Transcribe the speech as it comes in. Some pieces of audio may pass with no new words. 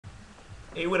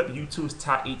Hey, what up, YouTube's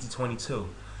top 1822?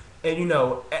 And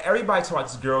everybody talk about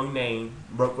this girl named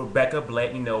Rebecca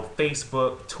Black,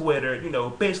 Facebook, Twitter,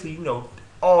 basically,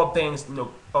 all things,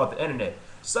 on the internet.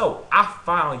 So I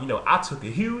finally, I took a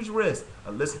huge risk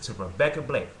of listening to Rebecca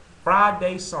Black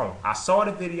Friday song. I saw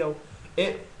the video.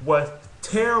 It was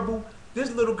terrible.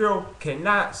 This little girl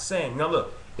cannot sing. Now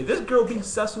look, if this girl be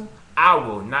successful, I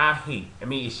will not hate. I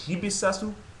mean, if she be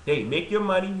successful, they make your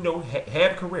money,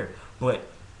 have a career. But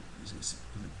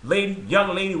lady,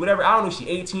 young lady, whatever. I don't know if she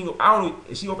 18. I don't know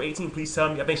if she over 18. Please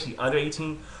tell me. I think she under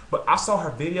 18. But I saw her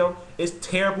video. It's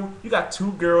terrible. You got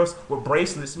two girls with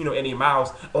bracelets, in their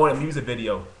mouths on a music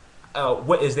video.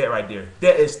 What is that right there?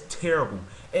 That is terrible.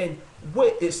 And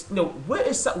what is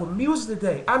up with music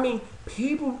today? I mean,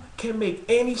 people can make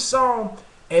any song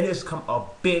and it's come a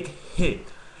big hit.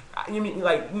 I mean,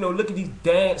 like, look at these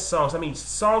dance songs. I mean,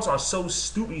 songs are so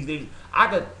stupid these days. I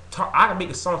could make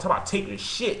a song talk about taking a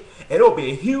shit, and it'll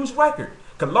be a huge record.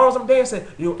 Cause as long as I'm dancing,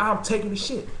 I'm taking the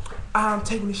shit. I'm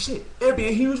taking the shit. It'll be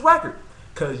a huge record.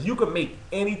 Cause you can make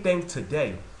anything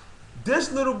today.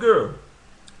 This little girl,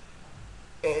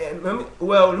 and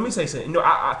let me say something.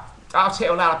 I'll chat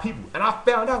with a lot of people, and I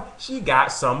found out she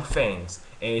got some fans,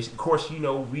 and of course,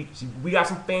 we got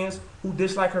some fans who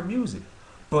dislike her music.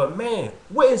 But man,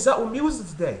 what is up with music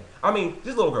today? I mean,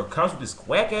 this little girl comes with this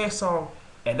whack ass song,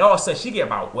 and all of a sudden she get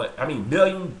about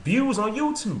million views on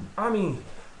YouTube. I mean,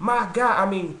 my God. I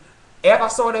mean, after I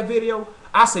saw that video,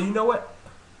 I said, you know what?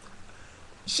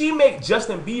 She make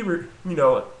Justin Bieber,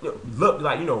 look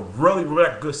like really, really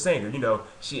like a good singer.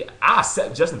 I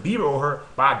accept Justin Bieber over her,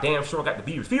 but I damn sure got the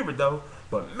Bieber fever though.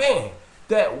 But man,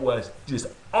 that was just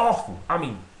awful. I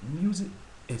mean, music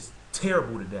is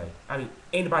terrible today. I mean,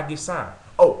 anybody get signed?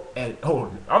 Oh, and hold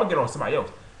on, I'm gonna get on somebody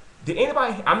else. Did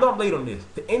anybody? I know I'm late on this.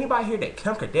 Did anybody hear that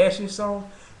Kim Kardashian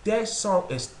song? That song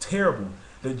is terrible.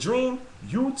 The dream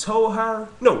you told her,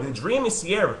 no, the dream and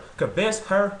Sierra convinced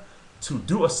her to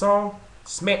do a song.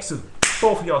 Smacks to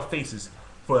both of y'all faces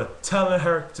for telling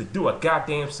her to do a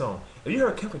goddamn song. If you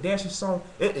heard Kim Kardashian's song,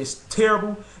 it is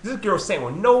terrible. This girl sang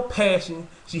with no passion.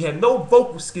 She had no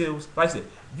vocal skills. Like I said,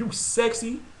 you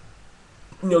sexy.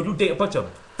 You date a bunch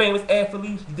of famous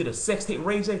athletes. You did a sex tape,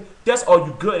 Ray J. That's all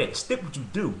you good at. Stick what you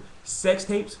do. Sex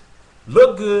tapes,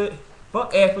 look good,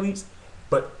 fuck athletes,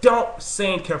 but don't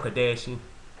sing Kim Kardashian.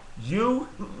 You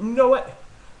know what?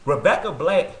 Rebecca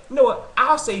Black, I'm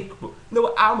going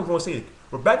to say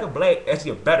Rebecca Black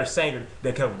actually a better singer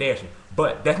than Kim Kardashian,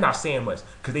 but that's not saying much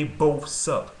because they both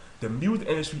suck. The music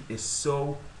industry is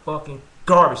so fucking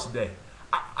garbage today.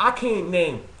 I can't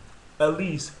name at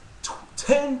least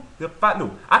 10 to 5,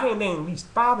 no, I can't name at least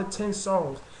 5 to 10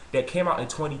 songs that came out in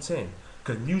 2010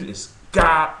 because music is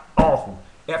god awful.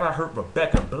 After I heard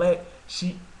Rebecca Black,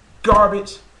 she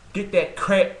garbage. Get that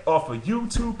crap off of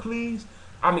YouTube, please.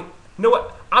 I mean, you know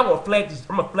what? I'm gonna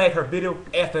flag her video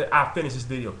after I finish this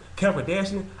video. Kim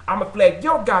Kardashian, I'm gonna flag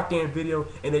your goddamn video.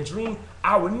 In a dream,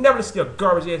 I would never listen to your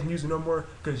garbage ass music no more.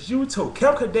 Cause you told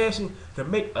Kim Kardashian to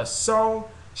make a song.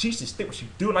 She should stick what she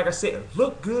do. Like I said,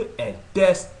 look good, and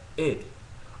that's it.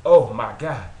 Oh my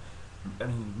God. I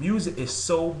mean, music is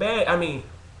so bad. I mean,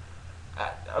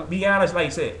 I'll be honest, like I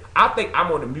said, I think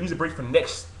I'm on the music break for the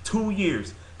next 2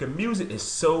 years. The music is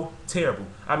so terrible.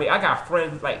 I mean, I got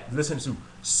friends like listening to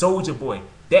Soldier Boy,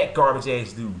 that garbage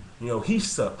ass dude. He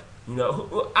sucked.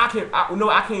 I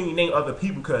can't even name other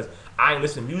people because I ain't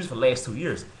listened to music for the last 2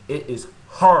 years. It is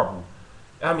horrible.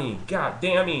 I mean, god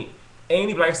damn. I mean,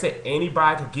 like I said,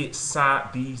 anybody could get signed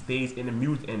these days in the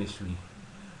music industry.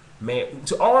 Man,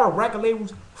 to all the record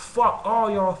labels, fuck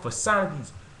all y'all for signing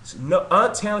these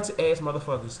untalented ass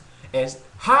motherfuckers and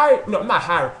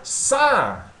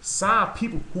sign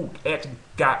people who actually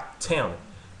got talent.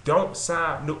 Don't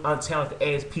sign no untalented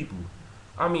ass people.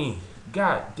 I mean,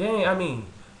 god damn. I mean,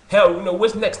 hell,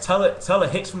 what's next? Tell a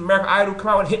Hicks from American Idol come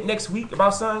out with a hit next week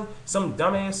about some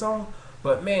dumbass song.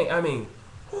 But man, I mean,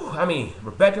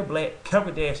 Rebecca Black, Kim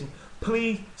Kardashian,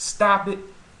 please stop it.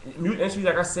 Music industry,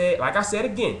 like I said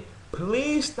again,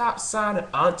 please stop signing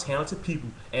untalented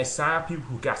people and sign people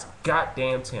who got some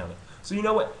goddamn talent. So you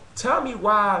know what? Tell me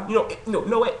why. Know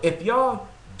what? If y'all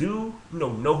do know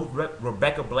who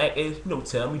Rebecca Black is,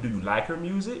 tell me, do you like her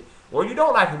music or you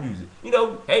don't like her music?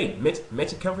 Hey,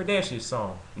 mention Kim Kardashian's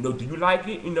song. Do you like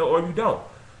it? Or you don't.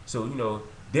 So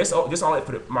this all it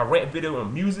for my rant video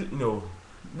on music.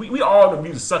 We all know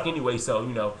music suck anyway.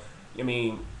 So I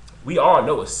mean, we all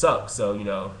know it sucks. So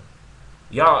y'all.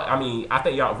 I mean, I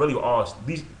think y'all really all at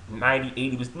least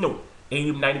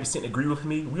 80-90% agree with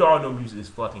me. We all know music is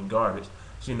fucking garbage.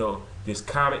 So just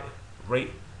comment,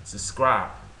 rate, subscribe,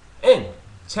 and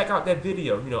check out that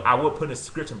video. I will put in the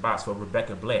description box for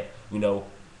Rebecca Black. Your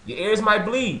ears might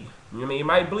bleed. You know what I mean? It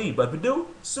might bleed, but if it do,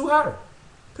 sue her.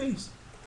 Peace.